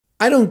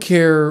I don't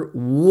care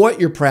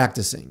what you're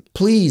practicing.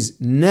 Please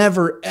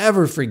never,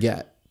 ever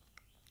forget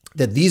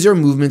that these are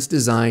movements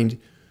designed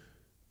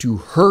to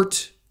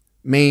hurt,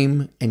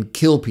 maim, and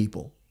kill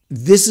people.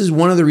 This is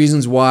one of the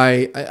reasons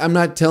why I'm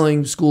not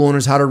telling school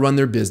owners how to run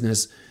their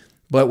business,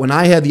 but when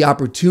I had the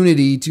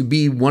opportunity to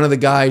be one of the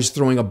guys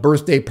throwing a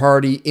birthday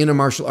party in a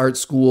martial arts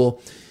school,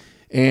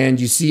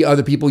 and you see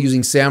other people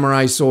using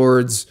samurai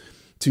swords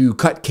to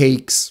cut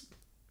cakes,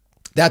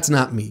 that's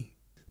not me.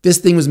 This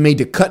thing was made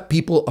to cut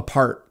people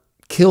apart,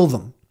 kill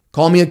them.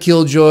 Call me a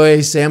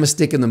killjoy, say I'm a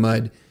stick in the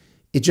mud.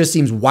 It just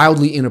seems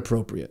wildly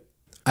inappropriate.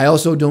 I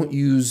also don't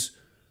use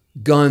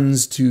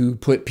guns to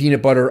put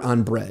peanut butter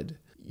on bread.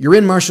 You're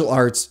in martial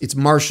arts, it's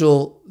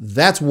martial,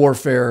 that's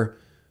warfare.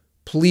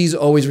 Please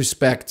always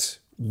respect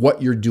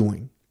what you're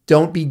doing.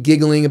 Don't be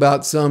giggling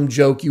about some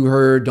joke you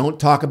heard. Don't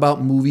talk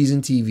about movies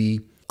and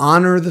TV.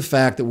 Honor the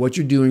fact that what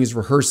you're doing is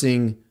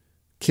rehearsing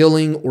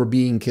killing or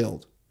being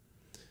killed.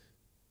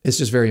 It's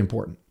just very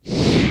important.